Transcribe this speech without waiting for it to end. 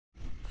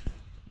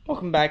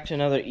Welcome back to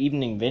another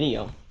evening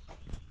video.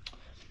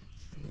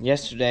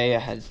 Yesterday I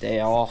had a day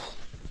off,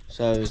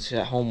 so I was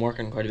at home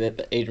working quite a bit,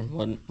 but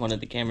Adrian wanted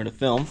the camera to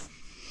film.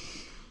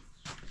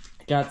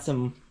 Got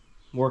some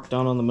work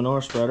done on the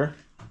manure spreader,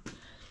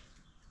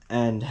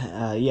 and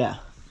yeah,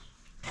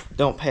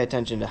 don't pay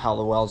attention to how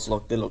the welds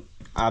look. They look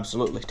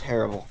absolutely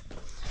terrible.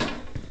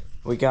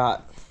 We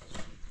got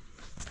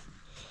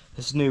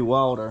this new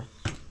welder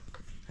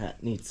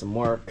that needs some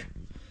work,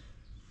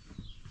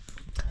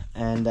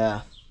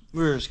 and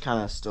we're just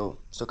kind of still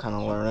kind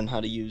of learning how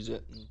to use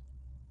it.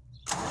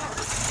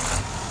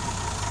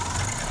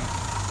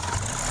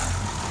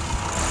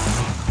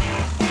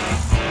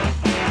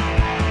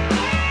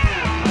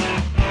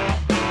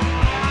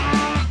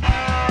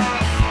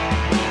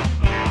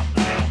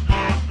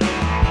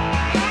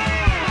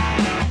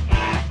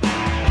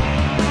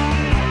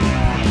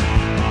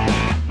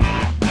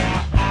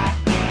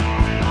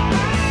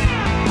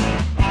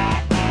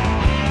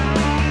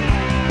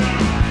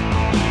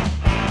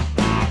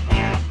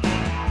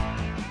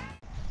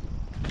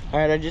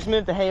 Alright, I just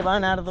moved the hay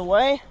line out of the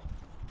way.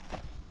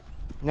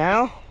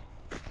 Now,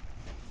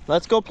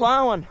 let's go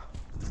plowing.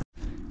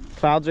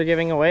 Clouds are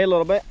giving away a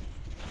little bit.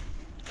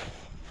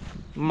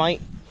 Might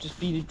just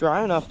be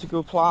dry enough to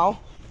go plow.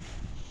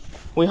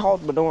 We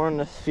hauled manure in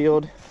this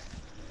field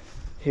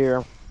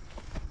here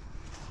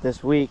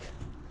this week.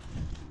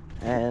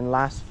 And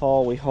last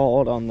fall we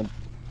hauled on the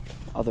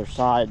other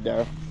side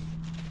there.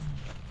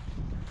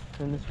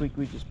 And this week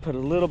we just put a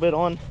little bit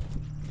on,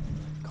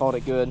 called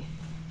it good.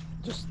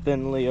 Just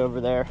thinly over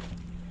there.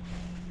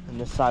 And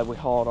this side we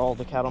hauled all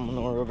the cattle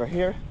manure over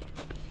here.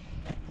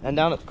 And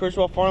down at the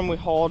Criswell farm we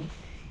hauled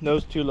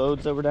those two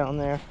loads over down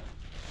there.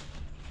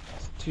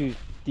 It's two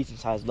decent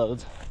sized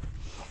loads.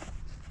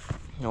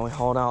 And we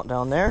hauled out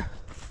down there.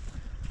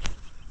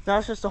 Now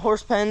it's just the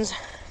horse pens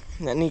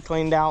that need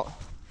cleaned out.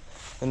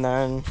 And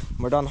then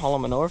we're done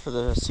hauling manure for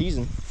the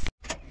season.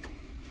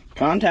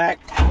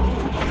 Contact.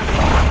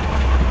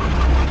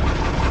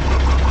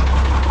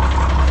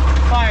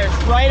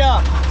 Fires right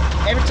up.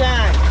 Every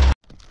time.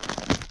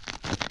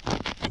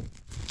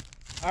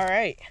 All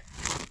right.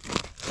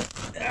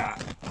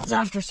 It's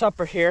after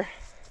supper here,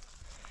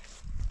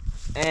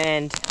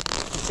 and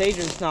since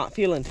Adrian's not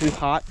feeling too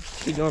hot,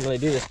 he normally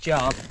do this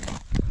job.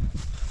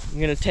 I'm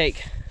gonna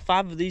take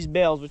 5 of these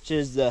bales, which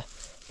is the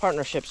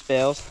partnerships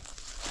bales,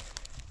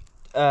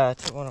 to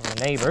one of our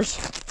neighbors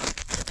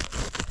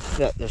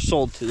that they're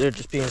sold to. They're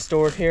just being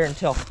stored here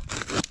until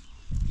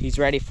he's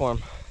ready for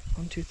them.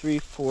 1, 2, 3,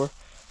 4.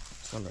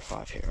 It's number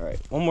 5 here. All right,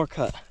 one more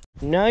cut.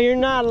 No, you're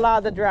not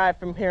allowed to drive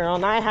from here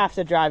on. I have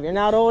to drive. You're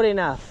not old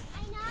enough.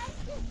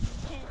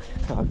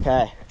 I know.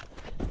 Okay.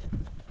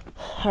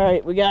 All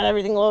right, we got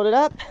everything loaded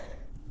up.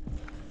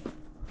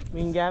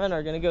 Me and Gavin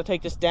are gonna go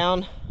take this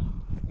down.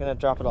 We're gonna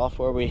drop it off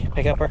where we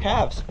pick up our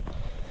calves.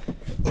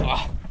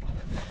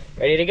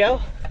 Ready to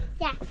go?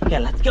 Yeah. Yeah,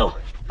 let's go.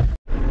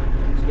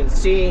 As you can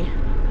see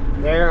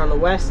there on the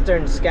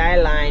western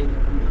skyline,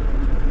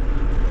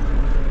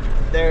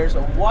 there's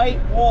a white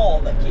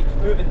wall that keeps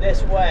moving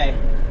this way.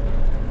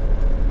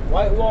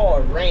 White wall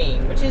of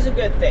rain, which is a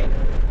good thing.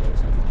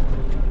 It's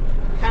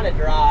kind of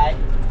dry,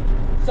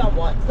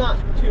 somewhat. It's not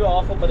too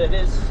awful, but it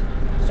is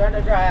starting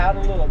to dry out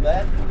a little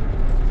bit.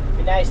 It'd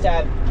be nice to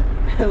have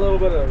a little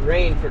bit of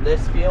rain for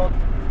this field.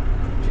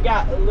 We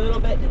got a little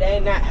bit today,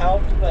 and that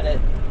helped, but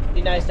it'd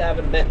be nice to have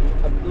a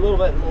little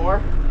bit more.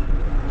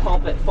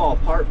 Help it fall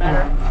apart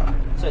better,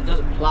 so it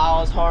doesn't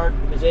plow as hard,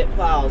 because it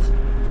plows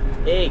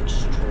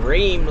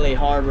extremely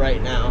hard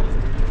right now.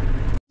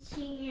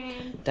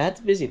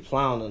 Dad's busy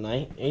plowing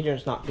tonight.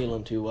 Adrian's not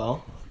feeling too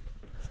well.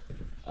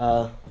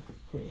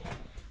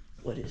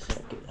 What is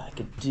that I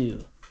could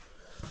do?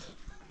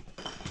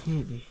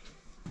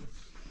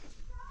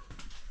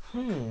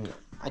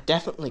 I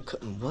definitely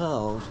couldn't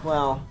weld.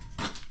 Well,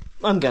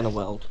 I'm gonna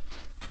weld.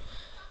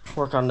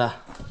 Work on the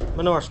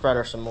manure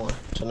spreader some more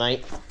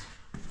tonight.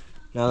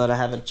 Now that I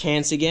have a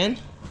chance again.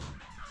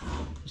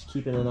 Just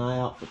keeping an eye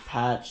out for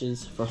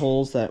patches, for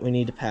holes that we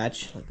need to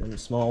patch, like them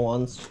small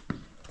ones.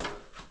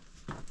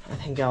 I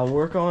think I'll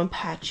work on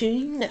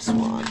patching this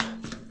one.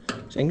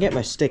 So I can get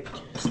my stick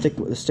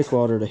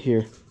welder to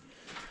here.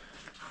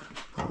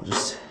 I'll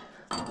just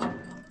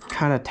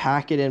kind of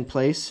tack it in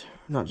place.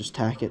 Not just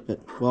tack it, but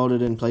weld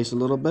it in place a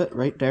little bit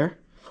right there.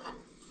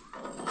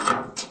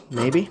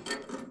 Maybe.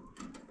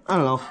 I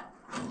don't know.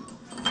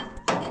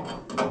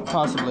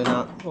 Possibly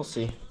not. We'll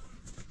see.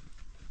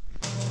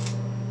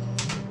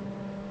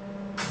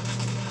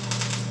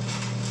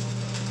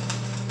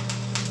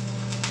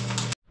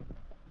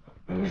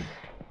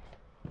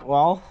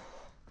 Well,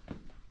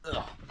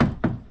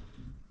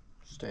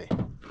 stay.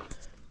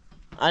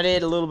 I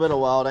did a little bit of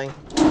welding,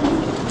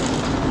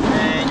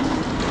 and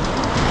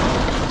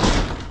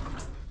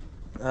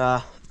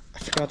I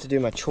forgot to do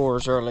my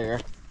chores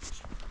earlier.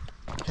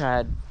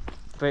 Had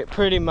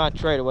pretty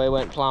much right away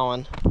went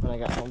plowing when I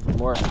got home from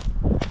work,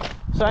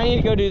 so I need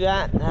to go do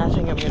that. And I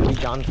think I'm gonna be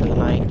done for the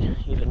night,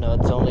 even though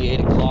it's only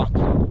 8 o'clock.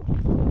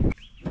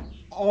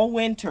 All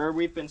winter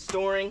we've been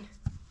storing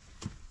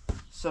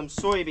some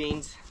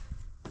soybeans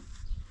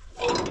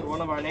for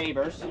one of our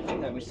neighbors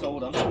that we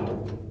sold them.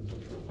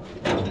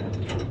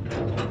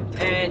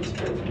 And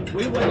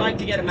we would like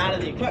to get them out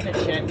of the equipment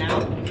shed now.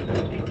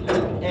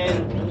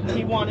 And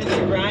he wanted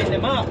to grind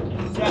them up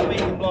so that way he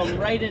can blow them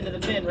right into the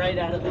bin, right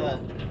out of the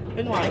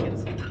bin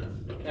wagons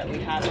that we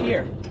have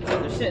here.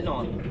 They're sitting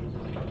on.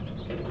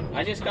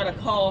 I just got a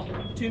call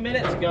 2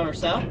 minutes ago or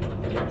so.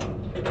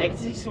 Take the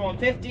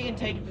 6150 and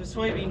take the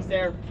soybeans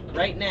there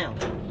right now.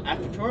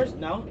 After chores?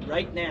 No,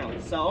 right now.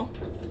 So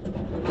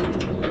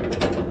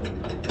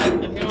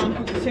I'm gonna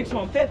hook the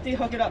 6150,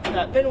 hook it up to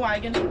that bin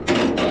wagon,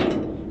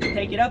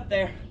 take it up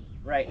there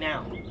right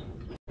now.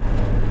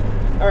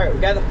 Alright,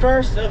 we got the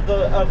first of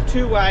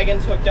 2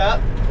 wagons hooked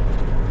up.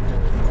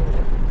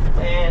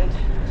 And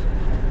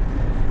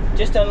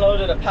just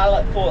unloaded a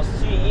pallet full of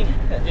seed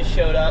that just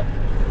showed up.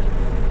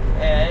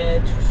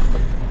 And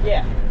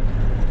yeah,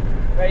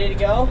 ready to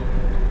go.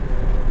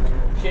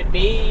 Should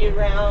be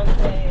around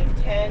a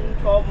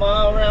 10-12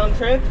 mile round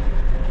trip.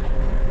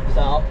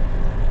 So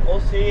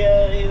we'll see you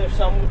either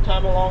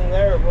sometime along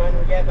there or when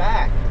we get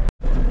back.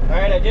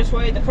 Alright, I just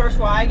weighed the first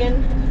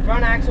wagon. The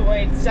front axle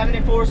weighed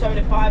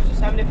 7475, so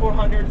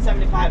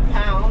 7,475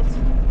 pounds.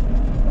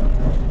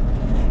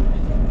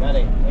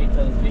 Gotta wait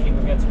till this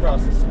vehicle gets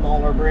across the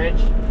smaller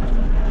bridge.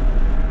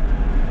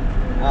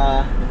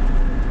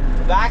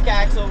 The back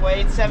axle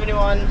weighed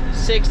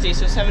 7160,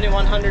 so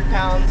 7,100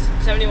 pounds,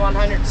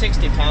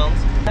 7,160 pounds.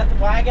 Got the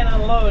wagon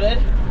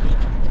unloaded.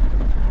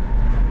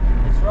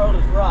 This road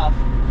is rough.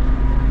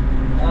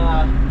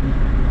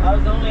 I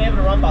was only able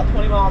to run about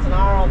 20 miles an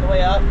hour on the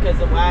way up because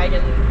the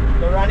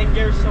running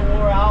gear's so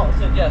wore out,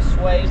 so it just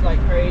sways like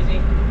crazy.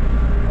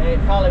 And it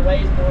probably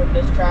weighs more than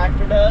this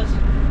tractor does.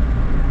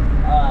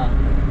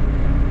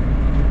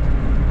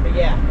 But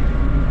yeah,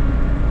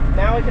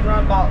 now we can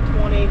run about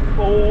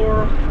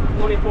 24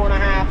 and a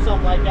half,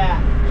 something like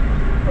that,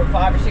 for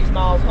 5 or 6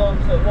 miles home,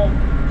 so it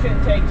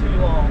shouldn't take too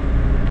long.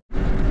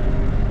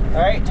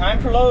 Alright,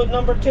 time for load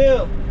number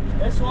 2.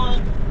 This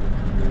one,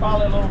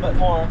 probably a little bit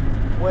more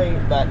weight,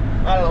 but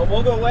I don't know,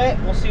 we'll go weigh it,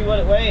 we'll see what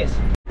it weighs.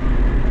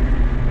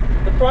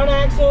 The front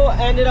axle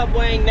ended up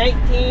weighing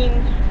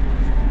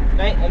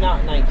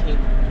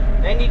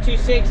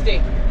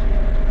 9260,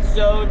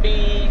 so it'd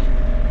be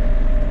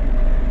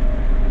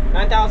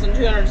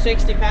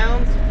 9,260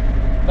 pounds.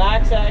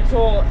 Back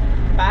axle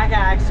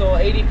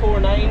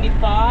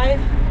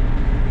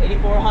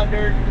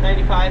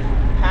 8,495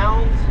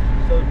 pounds,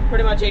 so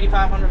pretty much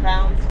 8,500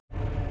 pounds.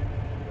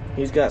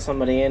 He's got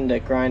somebody in to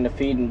grind the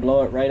feed and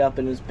blow it right up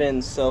in his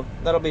bins, so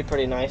that'll be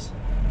pretty nice.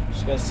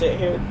 Just gonna sit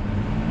here,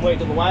 wait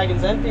till the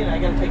wagon's empty, and I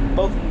gotta take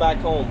both of them back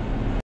home.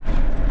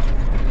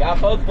 Got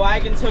both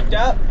wagons hooked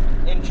up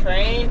in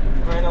train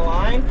or in a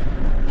line.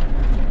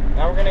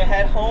 Now we're gonna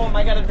head home.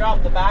 I gotta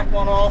drop the back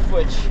one off,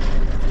 which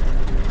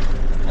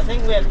I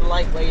think we have the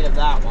lightweight of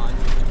that one.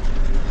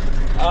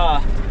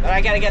 But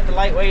I gotta get the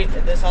lightweight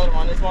of this other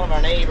one. It's one of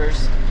our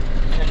neighbors,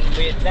 and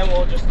then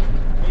we'll just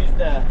use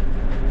the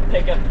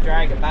pickup to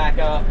drag it back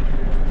up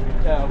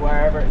to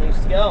wherever it needs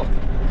to go.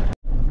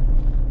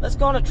 Let's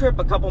go on a trip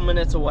a couple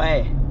minutes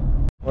away.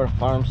 We're at a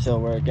farm sale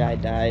where a guy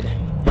died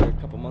here a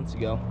couple months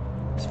ago.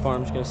 His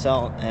farm's gonna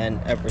sell, and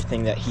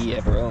everything that he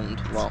ever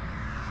owned, well,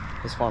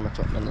 his farm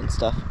equipment and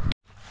stuff.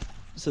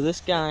 So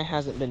this guy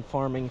hasn't been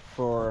farming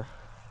for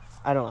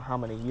I don't know how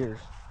many years,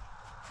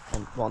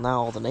 and well,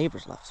 now all the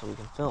neighbors left so we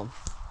can film.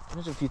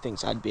 There's a few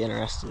things I'd be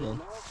interested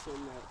in.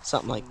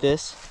 Something like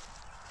this,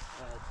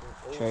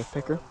 cherry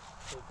picker.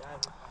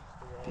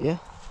 But yeah,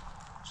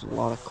 there's a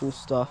lot of cool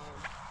stuff.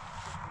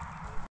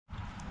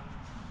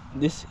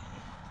 This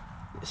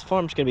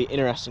farm's gonna be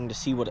interesting to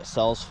see what it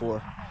sells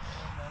for.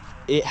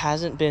 It's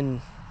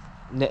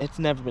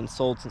never been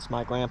sold since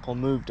my grandpa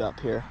moved up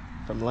here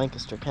from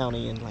Lancaster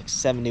County in like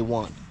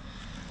 '71.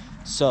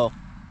 So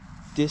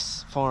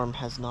this farm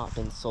has not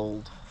been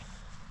sold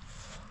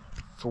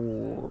for,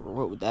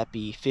 what would that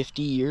be,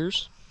 50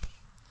 years?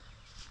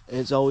 And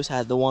it's always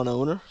had the one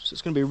owner, so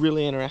it's going to be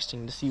really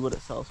interesting to see what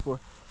it sells for.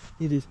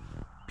 It is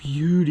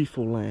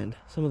beautiful land,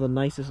 some of the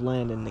nicest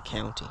land in the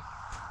county.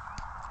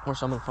 Or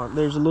some of the farm.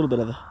 There's a little bit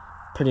of a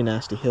pretty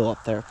nasty hill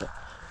up there, but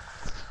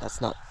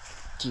that's not,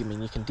 I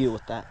mean, you can deal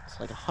with that. It's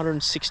like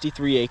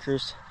 163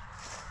 acres,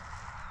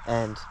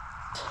 and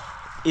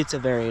it's a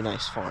very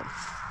nice farm.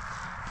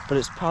 But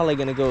it's probably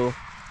going to go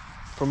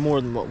for more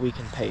than what we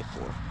can pay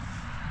for.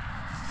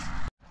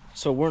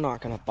 So we're not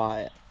going to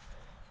buy it.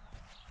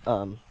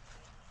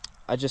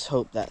 I just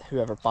hope that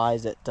whoever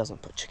buys it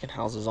doesn't put chicken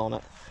houses on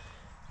it.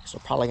 So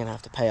we're probably going to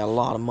have to pay a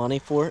lot of money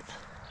for it.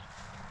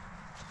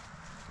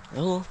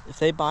 Well, if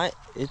they buy it,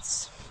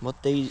 it's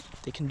what they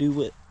can do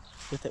with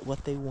it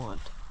what they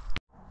want.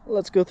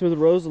 Let's go through the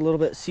rows a little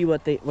bit, see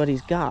what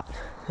he's got.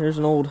 There's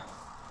an old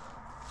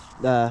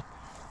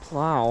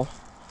plow,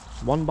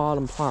 one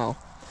bottom plow.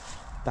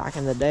 Back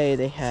in the day,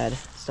 they had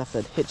stuff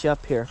that hit you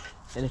up here,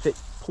 and if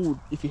you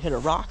hit a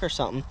rock or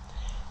something,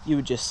 you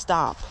would just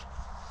stop,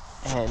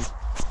 and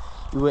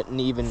you wouldn't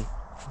even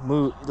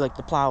move. Like,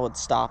 the plow would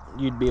stop,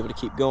 you'd be able to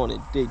keep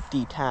going. It'd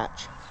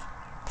detach.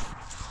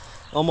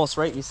 Almost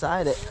right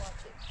beside it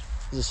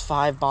is this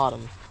 5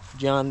 bottom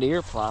John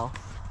Deere plow.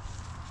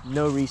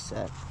 No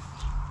reset.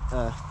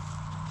 So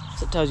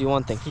it tells you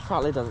one thing. He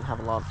probably didn't have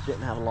a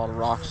lot of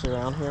rocks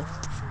around here.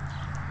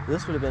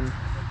 This would have been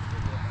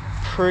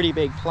a pretty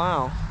big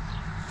plow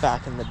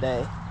back in the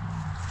day.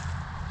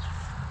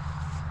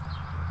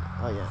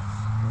 Oh yeah,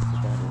 that's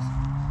what that is.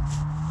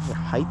 It's a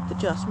height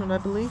adjustment, I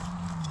believe.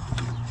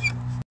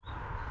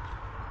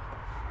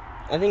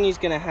 I think there's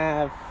gonna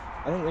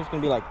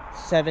be like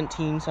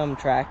 17 some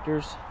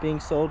tractors being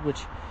sold,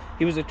 which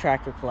he was a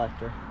tractor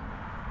collector.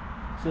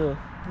 So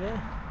yeah.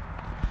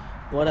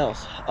 What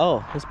else?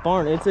 Oh, this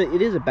barn. It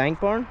is a bank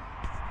barn,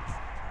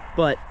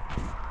 but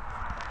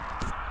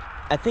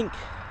I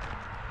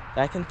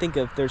can think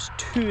of there's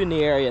two in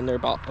the area and they're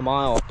about a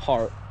mile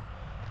apart.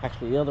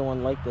 Actually, the other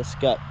one like this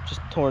got just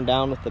torn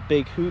down with a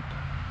big hoop.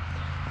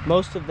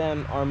 Most of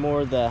them are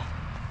more the,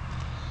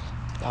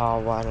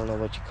 oh, I don't know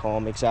what you call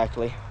them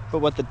exactly, but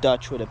what the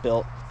Dutch would have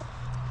built,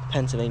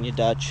 Pennsylvania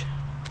Dutch,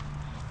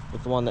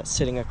 with the one that's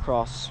sitting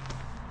across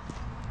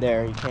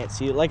there. You can't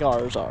see it like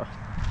ours are.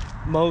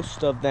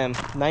 Most of them,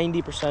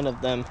 90%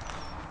 of them,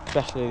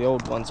 especially the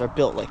old ones, are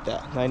built like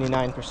that.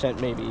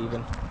 99% maybe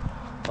even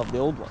of the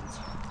old ones.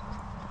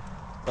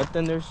 But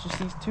then there's just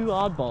these two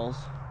oddballs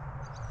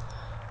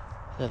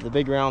that have the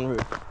big round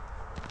roof.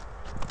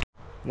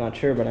 Not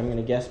sure, but I'm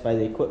gonna guess by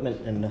the equipment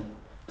and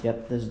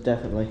yep, this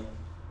definitely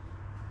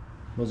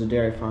was a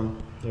dairy farm.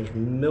 There's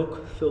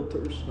milk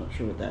filters, not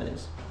sure what that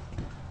is.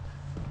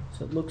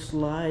 So it looks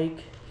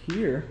like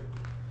here,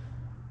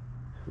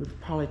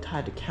 we've probably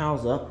tied the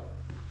cows up,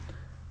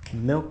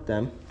 milked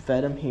them,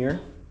 fed them here,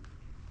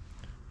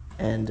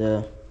 and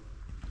their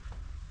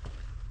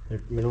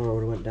manure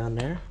would have went down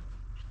there.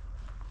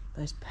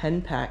 Nice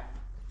pen.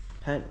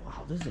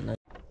 Wow, this is a nice.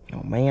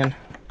 Oh man,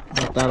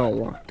 got that all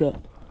locked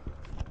up.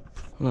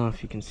 I don't know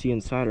if you can see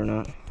inside or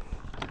not.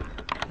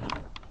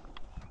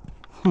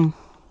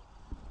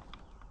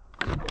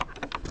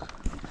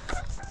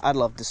 I'd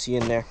love to see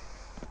in there,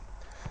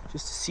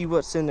 just to see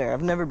what's in there.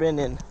 I've never been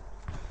in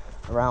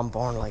a round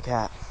barn like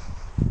that,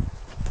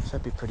 so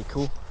that'd be pretty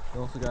cool. We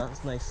also got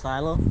this nice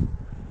silo.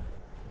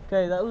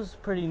 Okay, that was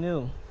pretty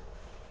new,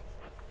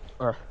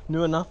 or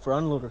new enough for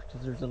unloader,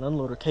 because there's an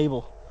unloader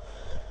cable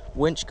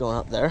winch going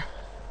up there.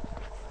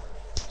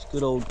 It's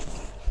good old,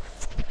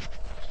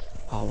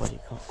 oh, what do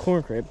you call it?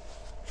 Corn crib.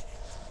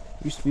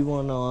 Used to be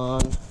one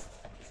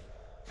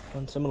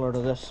similar to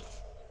this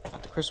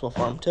at the Criswell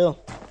farm too.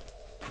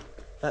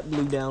 That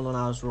blew down when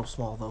I was real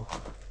small though.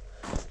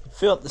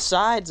 Fill up the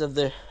sides of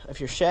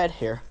your shed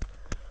here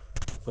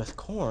with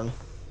corn,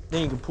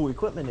 then you can pull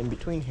equipment in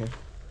between here.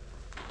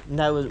 And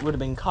that would have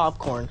been cob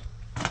corn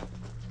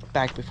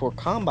back before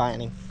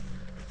combining.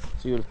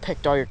 So you would have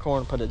picked all your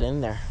corn and put it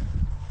in there.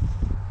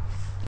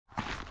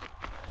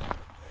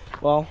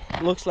 Well,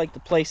 looks like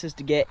the places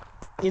to get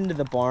into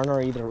the barn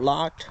are either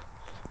locked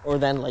or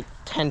then like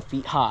 10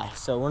 feet high.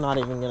 So we're not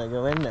even gonna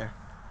go in there.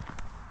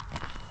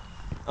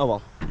 Oh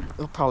well,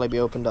 it'll probably be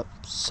opened up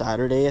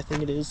Saturday, I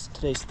think it is.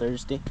 Today's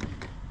Thursday.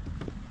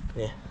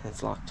 Yeah,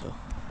 it's locked too.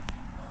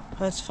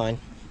 That's fine.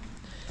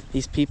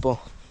 These people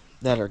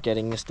that are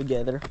getting this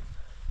together,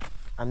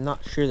 I'm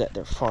not sure that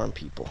they're farm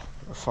people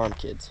or farm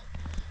kids.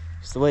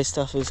 Because the way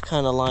stuff is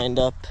kind of lined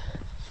up,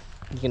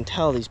 you can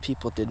tell these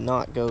people did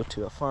not go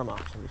to a farm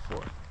auction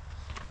before.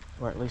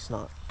 Or at least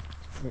not.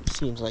 It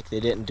seems like they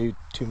didn't do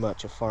too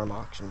much of farm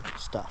auction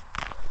stuff.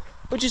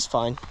 Which is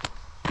fine.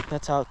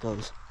 That's how it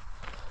goes.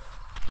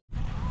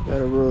 Got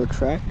a row of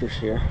tractors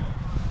here.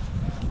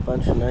 A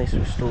bunch of nice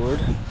restored.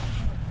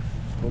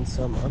 And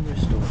some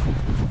unrestored.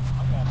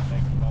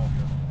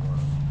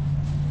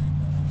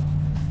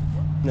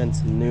 And then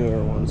some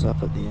newer ones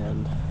up at the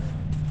end.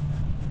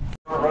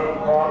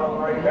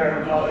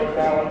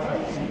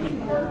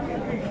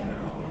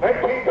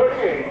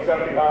 1938,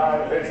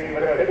 75, 50,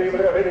 25,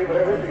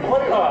 15,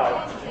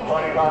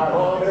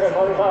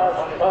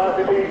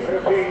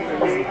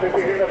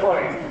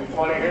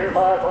 20, here,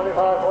 5,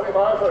 25,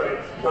 25, 30,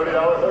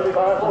 $30,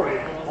 35, 40,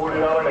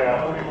 $40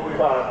 now, 40,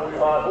 45,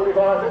 45,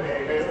 45, 50,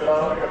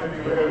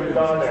 $50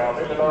 now,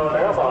 $50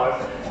 now,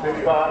 5,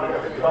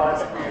 55, 55,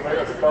 60,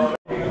 $60.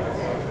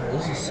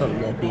 This is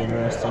something that'd be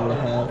interesting to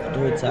have.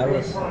 Dudes, I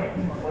was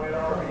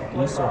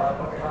diesel.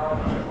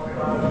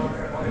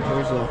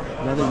 Here's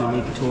another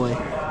unique toy.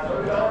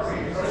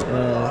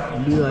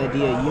 New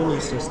idea uni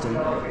system.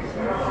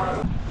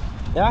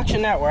 The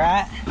auction that we're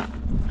at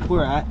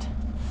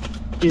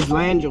is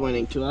land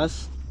joining to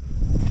us,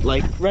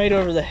 like right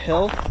over the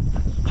hill.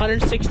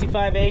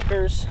 165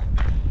 acres.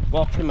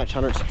 Well, pretty much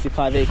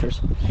 165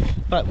 acres.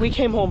 But we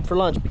came home for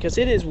lunch because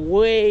it is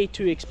way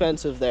too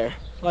expensive there.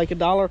 Like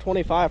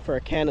 $1.25 for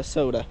a can of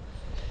soda.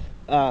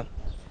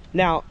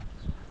 Now,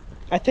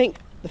 I think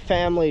the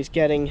family's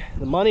getting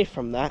the money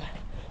from that,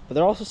 but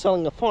they're also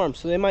selling a farm,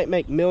 so they might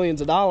make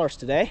millions of dollars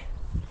today.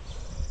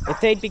 If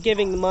they'd be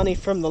giving the money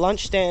from the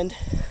lunch stand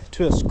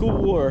to a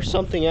school or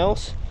something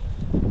else,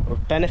 or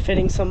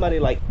benefiting somebody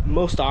like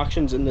most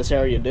auctions in this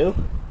area do,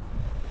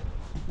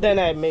 then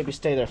I'd maybe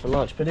stay there for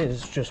lunch, but it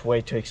is just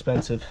way too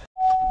expensive.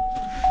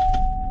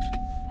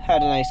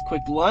 Had a nice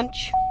quick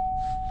lunch.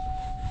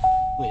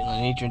 Waiting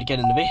on Adrian to get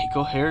in the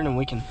vehicle here, and then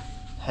we can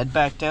head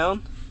back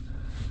down,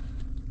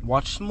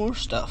 watch some more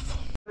stuff.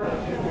 The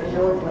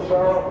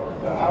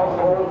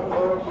household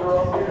furniture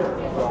up here.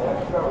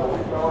 So we'll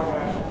be selling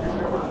at two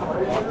different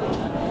places.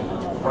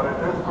 But at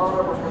this time,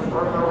 we're going to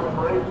turn it over to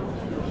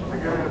Brayden to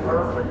give you the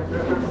terms and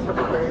conditions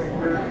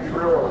pertaining to the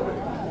real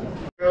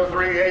estate. Go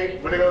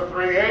 3.8. When they go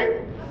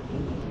 3.8,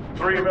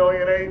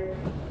 3,000,008.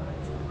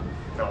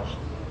 No.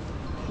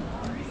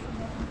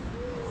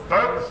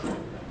 Folks,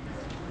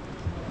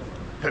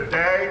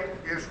 today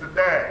is the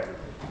day.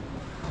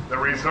 The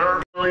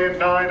reserve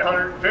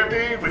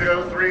 $1,950,000. We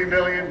go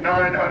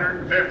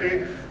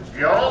 3,950,000.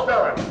 You all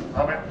done?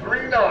 I'm at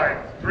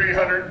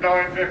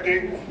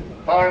 3,950,000.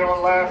 Final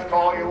and last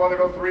call. You want to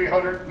go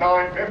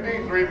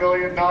 3,950,000?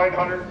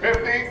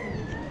 3,950,000.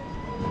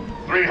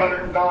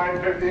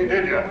 3,950,000.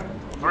 Did you?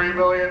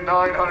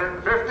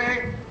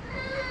 3,950,000.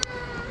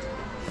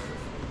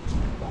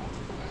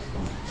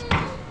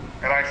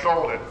 And I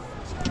sold it.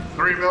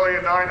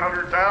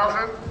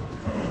 3,900,000.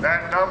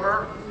 That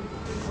number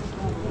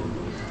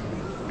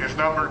is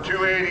number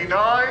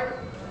 289.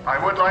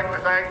 I would like to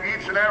thank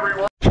each and every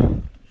one.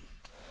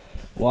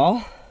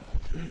 Well,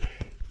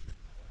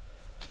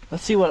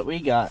 let's see what we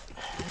got.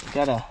 We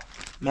got a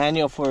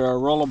manual for a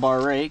roller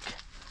bar rake.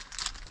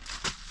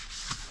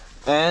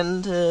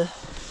 And I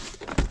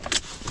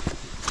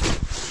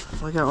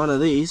got one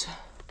of these.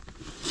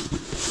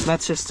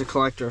 That's just a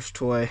collector's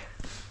toy.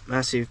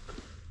 Massey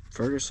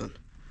Ferguson.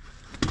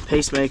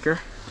 Pacemaker.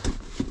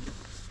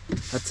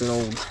 That's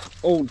an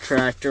old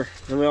tractor.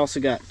 And we also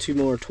got two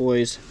more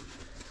toys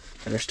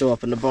that are still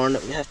up in the barn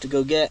that we have to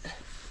go get.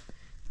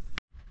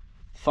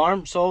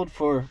 Farm sold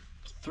for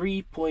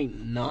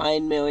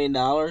 $3.9 million.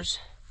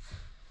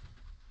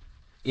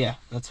 Yeah,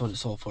 that's what it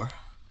sold for.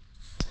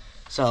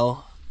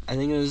 So I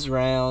think it was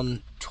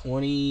around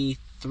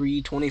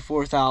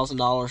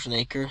 $24,000 an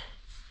acre,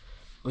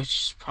 which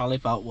is probably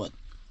about what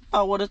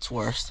it's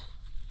worth.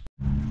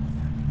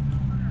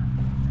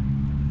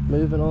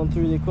 Moving on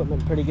through the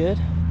equipment pretty good.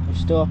 They're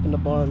still up in the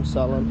barn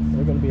selling.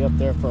 They're going to be up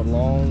there for a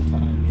long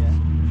time yet.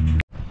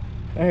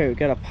 All right, we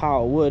got a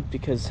pile of wood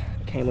because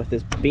it came with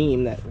this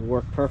beam that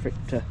worked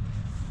perfect to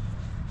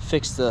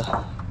fix the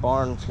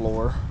barn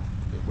floor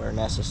where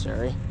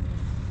necessary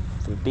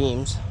for the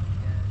beams.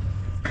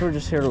 We're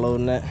just here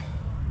loading it.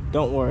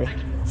 Don't worry,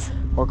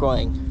 we're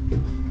going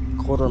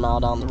a quarter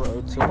mile down the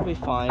road, so it'll be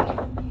fine.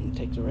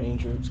 Take the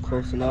Ranger, it's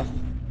close enough.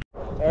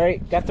 All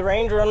right, got the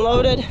Ranger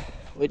unloaded,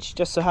 which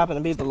just so happened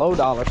to be the low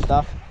dollar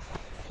stuff,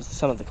 because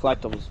some of the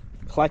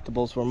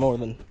collectibles were more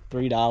than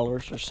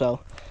 $3 or so.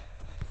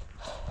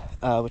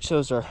 Which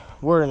those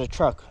were in the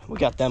truck. We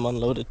got them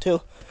unloaded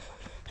too.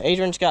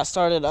 Adrian's got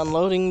started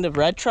unloading the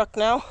red truck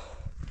now,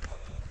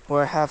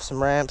 where I have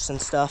some ramps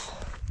and stuff,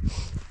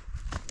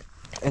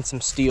 and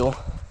some steel,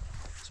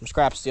 some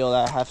scrap steel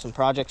that I have some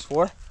projects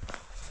for.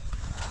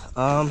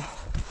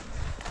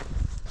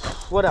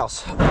 What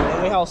else?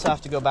 And we also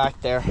have to go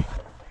back there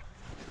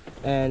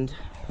and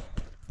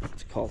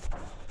what's it called?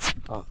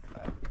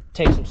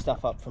 Take some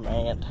stuff up from my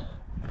aunt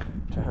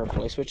to her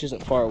place, which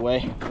isn't far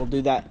away. We'll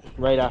do that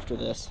right after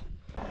this.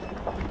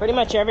 Pretty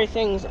much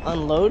everything's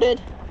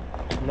unloaded.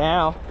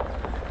 Now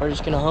we're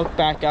just gonna hook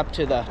back up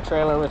to the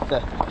trailer with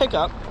the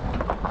pickup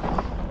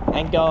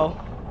and go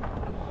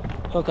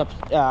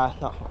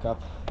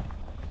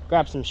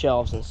grab some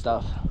shelves and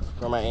stuff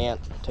for my aunt,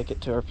 take it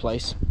to her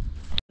place.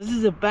 This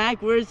is a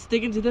backwards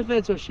sticking to the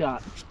fence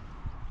shot.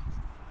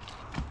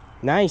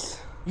 Nice.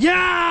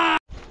 Yeah!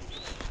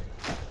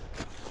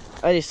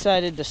 I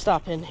decided to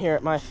stop in here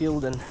at my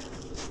field, and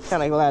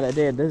kind of glad I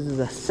did. This is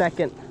the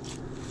second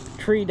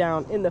tree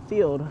down in the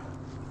field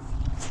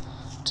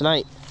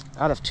tonight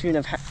out of two and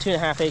a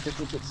half acres,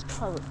 which it's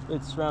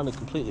surrounded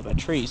completely by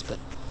trees, but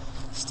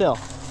still,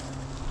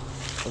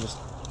 I'll just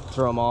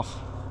throw them off,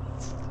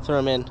 throw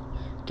them in,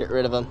 get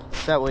rid of them.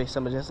 That way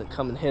somebody doesn't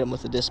come and hit them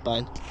with a disc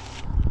spine.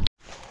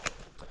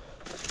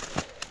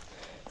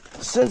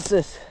 Since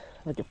this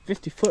like a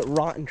 50-foot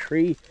rotten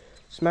tree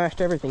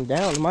smashed everything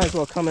down, might as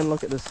well come and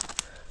look at this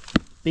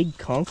big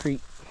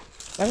concrete.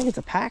 I think it's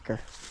a packer.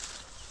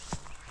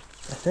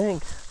 I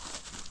think.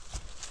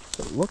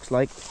 It looks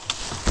like.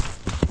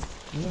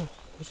 No,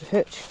 there's a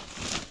hitch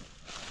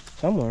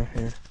somewhere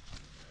here.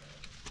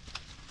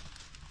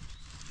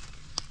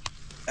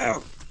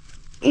 Ow.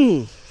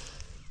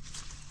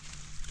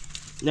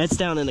 That's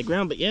down in the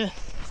ground, but yeah.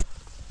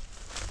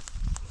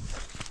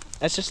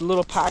 That's just a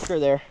little packer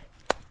there.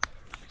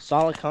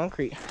 Solid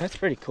concrete. That's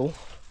pretty cool.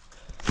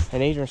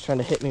 And Adrian's trying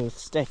to hit me with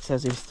sticks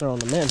as he's throwing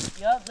them in.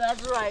 Yep,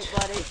 that's right,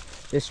 buddy.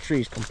 This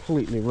tree's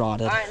completely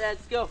rotted. All right,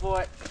 let's go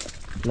for it.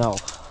 No.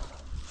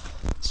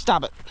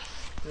 Stop it.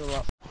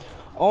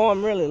 All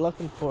I'm really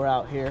looking for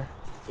out here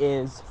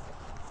is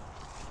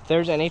if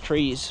there's any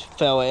trees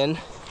fell in,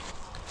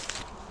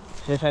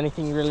 if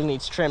anything really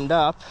needs trimmed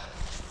up,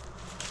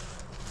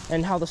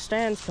 and how the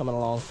stand's coming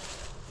along.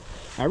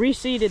 I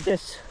reseeded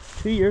this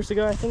 2 years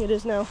ago, I think it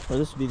is now, or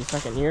this would be the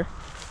second year.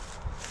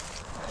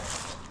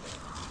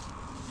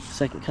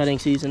 Second cutting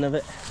season of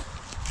it.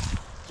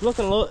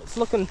 it's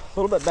looking a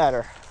little bit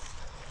better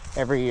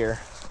every year.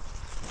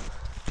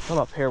 I'm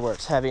up here where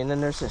it's heavy, and then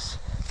there's this,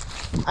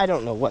 I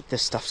don't know what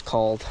this stuff's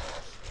called.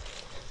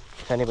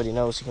 If anybody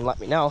knows, you can let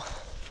me know.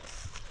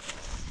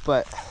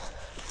 But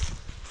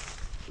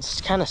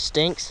this kind of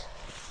stinks,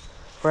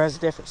 or has a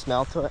different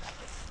smell to it.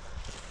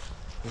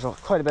 There's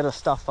quite a bit of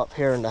stuff up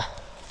here in the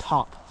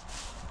top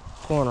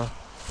corner.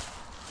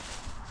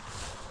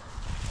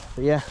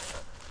 But yeah,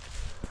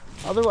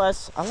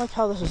 otherwise, I like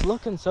how this is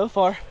looking so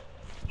far.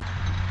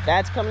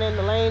 Dad's coming in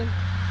the lane.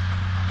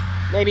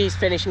 Maybe he's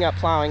finishing up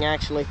plowing,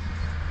 actually.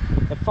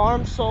 The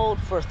farm sold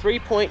for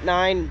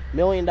 $3.9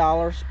 million,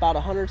 about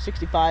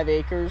 165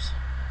 acres,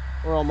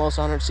 or almost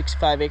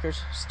 165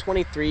 acres. It's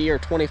 $23,000 or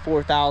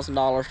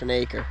 $24,000 an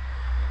acre.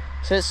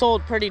 So it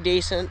sold pretty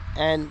decent,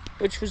 and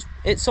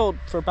it sold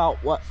for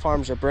about what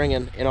farms are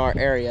bringing in our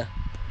area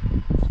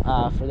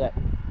for that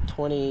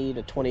 20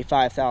 to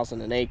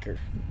 25,000 an acre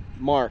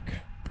mark.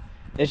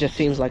 It just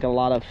seems like a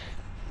lot of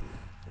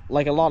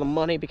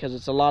money because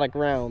it's a lot of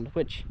ground,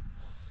 which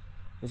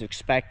is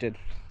expected.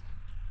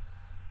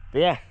 But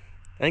yeah,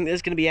 I think this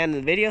is going to be the end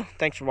of the video.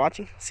 Thanks for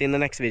watching. See you in the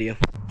next video.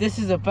 This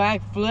is a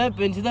backflip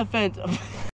into the fence.